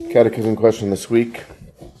Catechism question this week,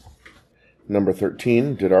 number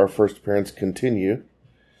 13. Did our first parents continue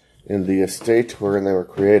in the estate wherein they were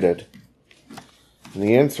created? And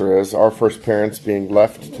the answer is, our first parents, being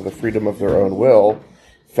left to the freedom of their own will,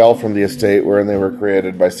 fell from the estate wherein they were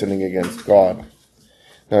created by sinning against God.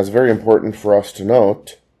 Now, it's very important for us to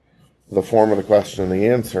note the form of the question and the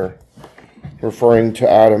answer, referring to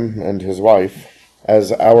Adam and his wife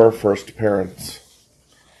as our first parents,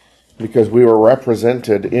 because we were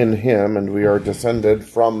represented in him and we are descended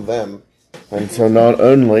from them. And so not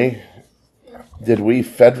only did we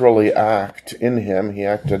federally act in him, he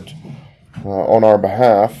acted on our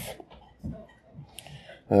behalf,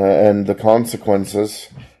 and the consequences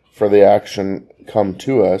for the action come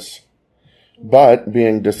to us, but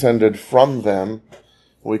being descended from them,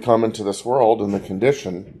 we come into this world in the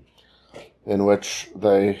condition in which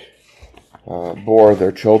they bore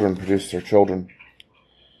their children, produced their children.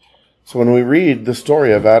 So when we read the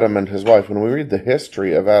story of Adam and his wife, when we read the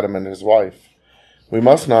history of Adam and his wife, we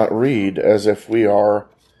must not read as if we are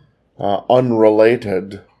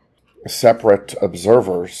unrelated, separate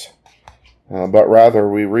observers, but rather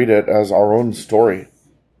we read it as our own story.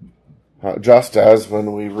 Just as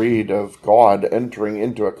when we read of God entering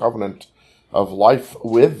into a covenant of life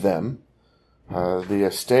with them, the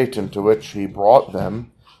estate into which he brought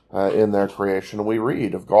them in their creation, we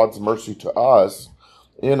read of God's mercy to us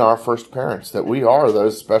in our first parents, that we are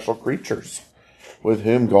those special creatures with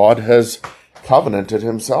whom God has covenanted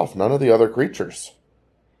himself. None of the other creatures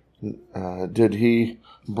did he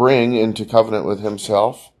bring into covenant with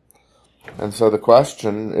himself. And so the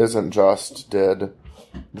question isn't just, did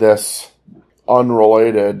this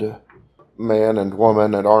unrelated man and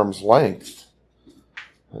woman at arm's length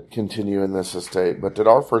continue in this estate, but did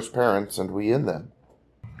our first parents and we in them?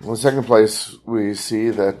 In the second place, we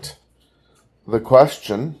see that the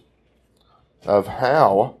question of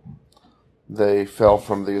how they fell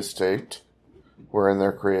from the estate wherein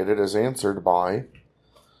they're created is answered by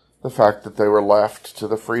the fact that they were left to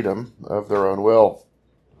the freedom of their own will.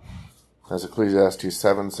 As Ecclesiastes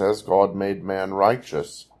 7 says, God made man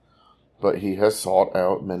righteous, but he has sought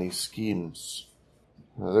out many schemes.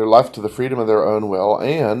 They're left to the freedom of their own will,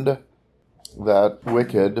 and that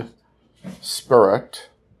wicked spirit,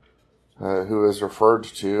 who is referred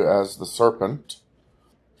to as the serpent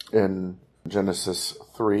in Genesis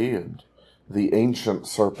 3, and the ancient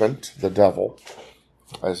serpent, the devil,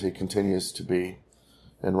 as he continues to be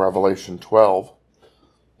in Revelation 12,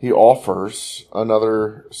 he offers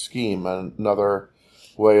another scheme, another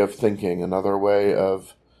way of thinking, another way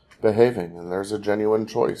of behaving, and there's a genuine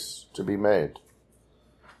choice to be made.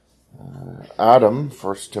 Adam,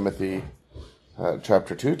 1 Timothy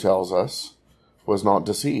chapter 2 tells us, was not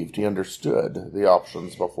deceived. He understood the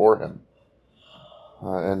options before him,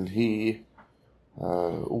 and he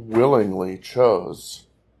willingly chose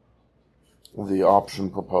the option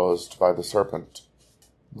proposed by the serpent.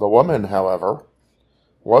 The woman, however,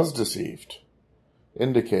 was deceived,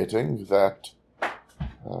 indicating that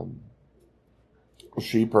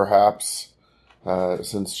she perhaps,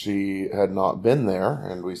 since she had not been there,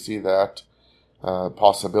 and we see that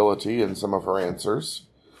possibility in some of her answers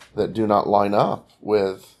that do not line up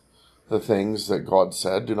with the things that God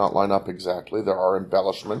said, do not line up exactly. There are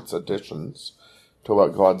embellishments, additions to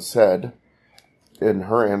what God said. In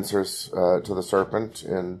her answers to the serpent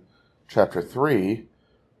in chapter 3,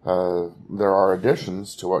 there are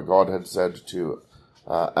additions to what God had said to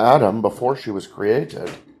Adam before she was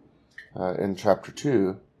created in chapter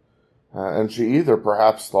 2. And she either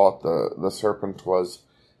perhaps thought the serpent was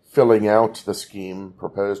filling out the scheme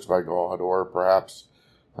proposed by God, or perhaps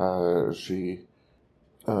she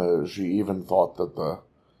even thought that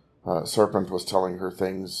the serpent was telling her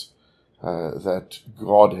things that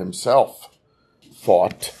God himself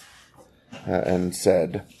thought and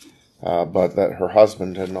said, but that her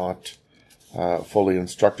husband had not fully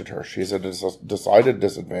instructed her. She's at a decided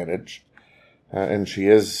disadvantage, and she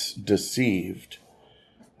is deceived,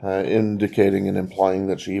 indicating and implying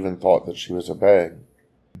that she even thought that she was obeying,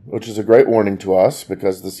 which is a great warning to us,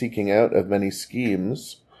 because the seeking out of many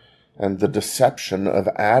schemes and the deception of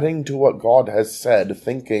adding to what God has said,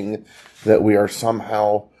 thinking that we are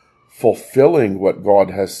somehow fulfilling what God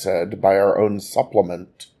has said by our own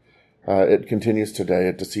supplement, it continues today.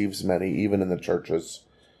 It deceives many, even in the churches.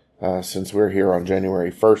 Since we're here on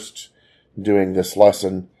January 1st doing this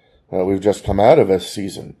lesson, we've just come out of a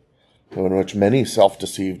season in which many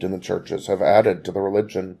self-deceived in the churches have added to the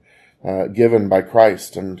religion given by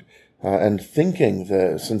Christ, and thinking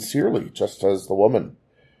sincerely, just as the woman,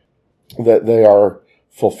 that they are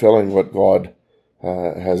fulfilling what God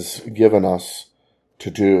has given us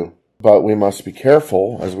to do. But we must be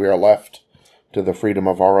careful, as we are left to the freedom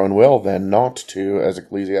of our own will, then not to, as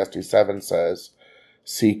Ecclesiastes 7 says,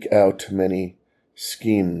 seek out many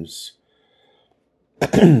schemes.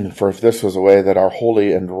 For if this was a way that our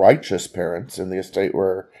holy and righteous parents in the estate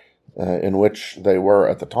in which they were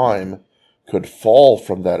at the time could fall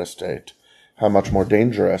from that estate, how much more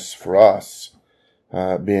dangerous for us,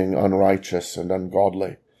 being unrighteous and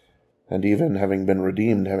ungodly, and even having been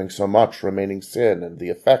redeemed, having so much remaining sin and the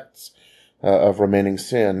effects of remaining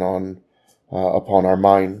sin upon our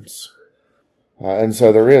minds. And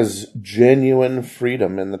so there is genuine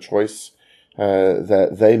freedom in the choice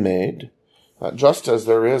that they made, just as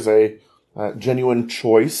there is a genuine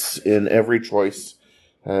choice in every choice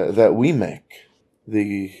that we make.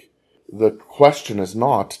 The question is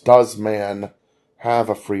not, does man have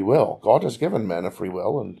a free will? God has given man a free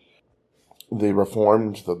will, and the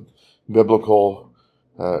Reformed, the biblical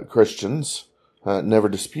Christians never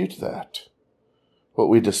dispute that. What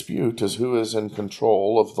we dispute is who is in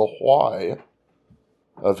control of the why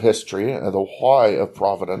of history, the why of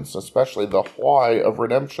providence, especially the why of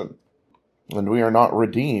redemption. And we are not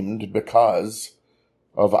redeemed because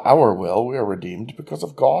of our will. We are redeemed because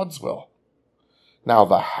of God's will. Now,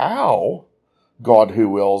 the how God who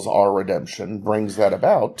wills our redemption brings that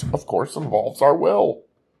about, of course, involves our will.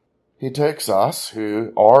 He takes us,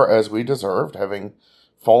 who are as we deserved, having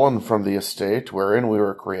fallen from the estate wherein we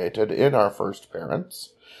were created in our first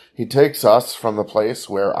parents. He takes us from the place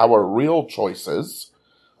where our real choices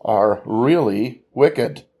are really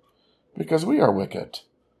wicked, because we are wicked.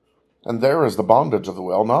 And there is the bondage of the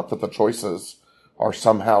will, not that the choices are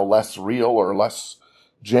somehow less real or less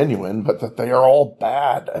genuine, but that they are all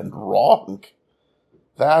bad and wrong.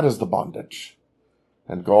 That is the bondage.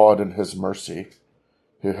 And God, in his mercy,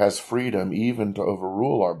 who has freedom even to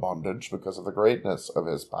overrule our bondage because of the greatness of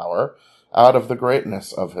his power, out of the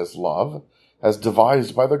greatness of his love, as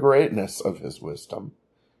devised by the greatness of his wisdom,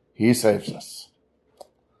 he saves us.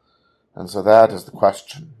 And so that is the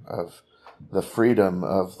question of the freedom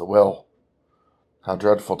of the will. How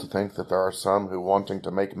dreadful to think that there are some who, wanting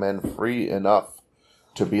to make men free enough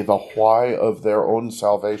to be the why of their own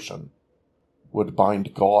salvation, would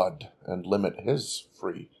bind God and limit his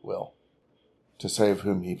free will to save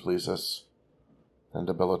whom he pleases, and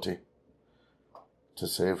ability to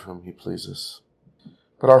save whom he pleases.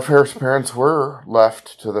 But our first parents were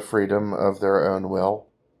left to the freedom of their own will,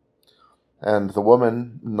 and the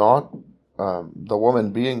woman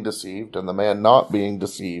being deceived and the man not being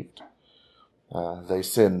deceived, they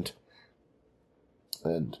sinned.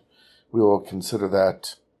 And we will consider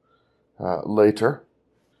that later.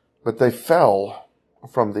 But they fell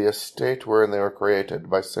from the estate wherein they were created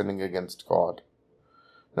by sinning against God.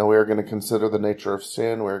 Now we are going to consider the nature of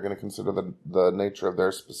sin. We are going to consider the nature of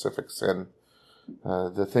their specific sin.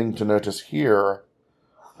 The thing to notice here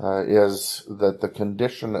is that the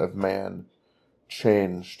condition of man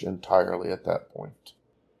changed entirely at that point.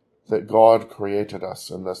 That God created us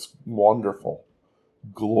in this wonderful,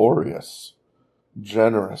 glorious,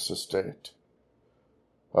 generous estate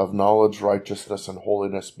of knowledge, righteousness, and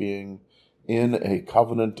holiness, being in a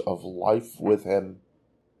covenant of life with him,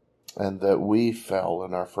 and that we fell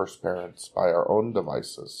in our first parents by our own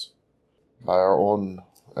devices, by our own,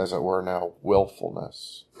 as it were now,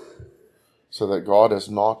 willfulness, so that God is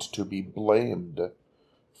not to be blamed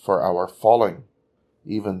for our falling,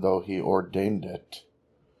 even though he ordained it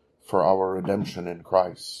for our redemption in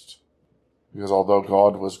Christ. Because although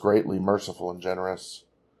God was greatly merciful and generous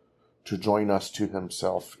to join us to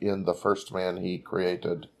himself in the first man he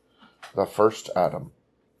created, the first Adam,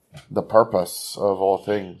 the purpose of all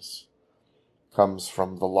things comes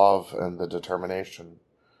from the love and the determination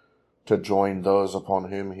to join those upon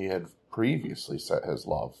whom he had previously set his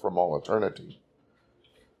love from all eternity,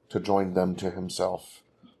 to join them to himself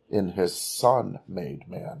in his Son made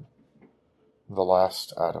man, the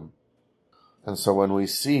last Adam. And so when we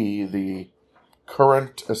see the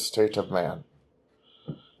current estate of man,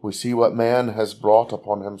 we see what man has brought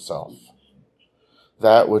upon himself,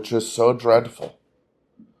 that which is so dreadful,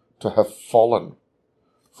 to have fallen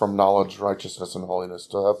from knowledge, righteousness, and holiness,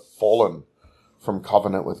 to have fallen from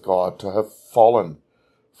covenant with God, to have fallen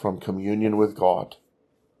from communion with God,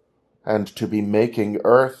 and to be making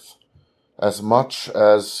earth as much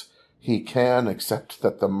as he can, except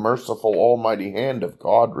that the merciful almighty hand of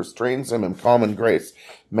God restrains him in common grace.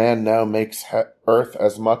 Man now makes earth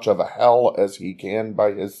as much of a hell as he can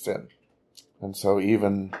by his sin. And so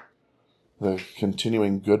even the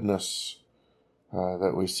continuing goodness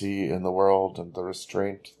that we see in the world, and the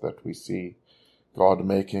restraint that we see God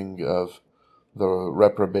making of the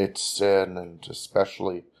reprobate sin, and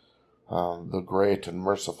especially the great and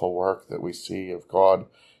merciful work that we see of God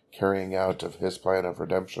carrying out of his plan of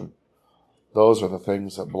redemption. Those are the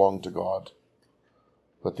things that belong to God.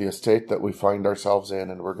 But the estate that we find ourselves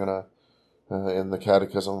in, and we're going to, in the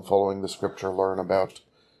Catechism following the Scripture, learn about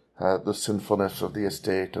the sinfulness of the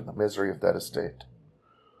estate and the misery of that estate.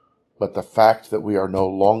 But the fact that we are no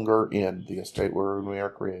longer in the estate wherein we are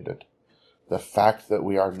created, the fact that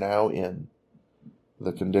we are now in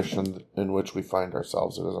the condition in which we find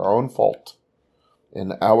ourselves, it is our own fault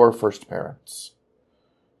in our first parents.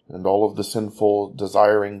 And all of the sinful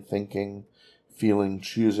desiring, thinking, feeling,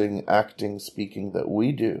 choosing, acting, speaking that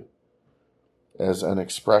we do as an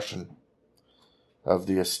expression of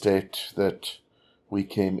the estate that we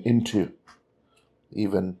came into,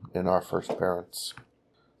 even in our first parents.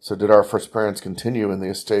 So did our first parents continue in the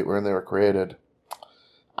estate wherein they were created?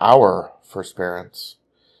 Our first parents,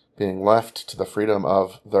 being left to the freedom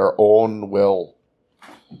of their own will,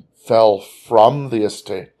 fell from the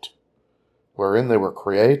estate wherein they were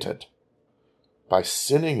created by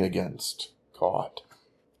sinning against God.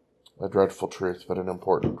 A dreadful truth, but an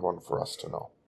important one for us to know.